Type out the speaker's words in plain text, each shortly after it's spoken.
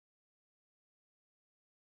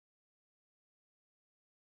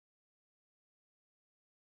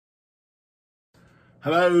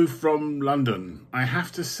Hello from London. I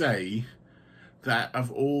have to say that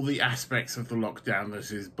of all the aspects of the lockdown that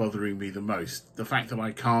is bothering me the most, the fact that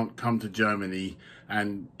I can't come to Germany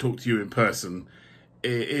and talk to you in person,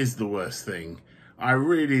 it is the worst thing. I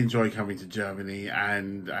really enjoy coming to Germany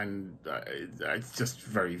and it's just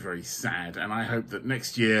very, very sad. And I hope that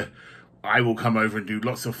next year I will come over and do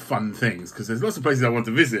lots of fun things because there's lots of places I want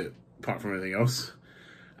to visit apart from anything else.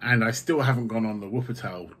 And I still haven't gone on the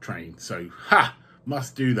Wuppertal train. So,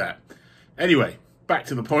 must do that. Anyway, back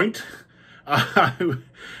to the point. I'm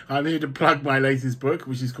here to plug my latest book,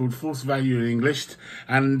 which is called Force Value in English,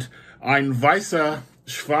 and Ein weißer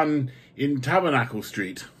Schwan in Tabernacle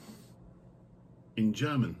Street in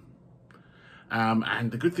German.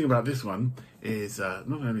 And the good thing about this one is not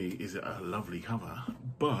only is it a lovely cover,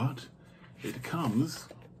 but it comes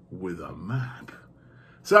with a map.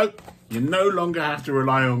 So you no longer have to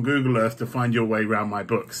rely on Google Earth to find your way around my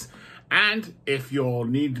books. And if you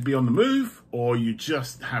need to be on the move or you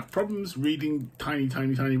just have problems reading tiny,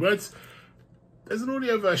 tiny, tiny words, there's an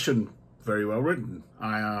audio version, very well written.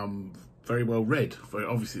 Very well read.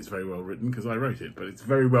 Obviously it's very well written because I wrote it, but it's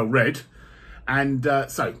very well read. And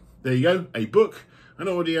so there you go, a book, an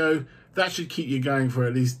audio, that should keep you going for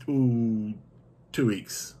at least 2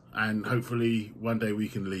 weeks. And hopefully one day we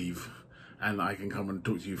can leave and I can come and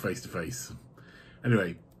talk to you face to face.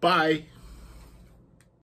 Anyway, bye.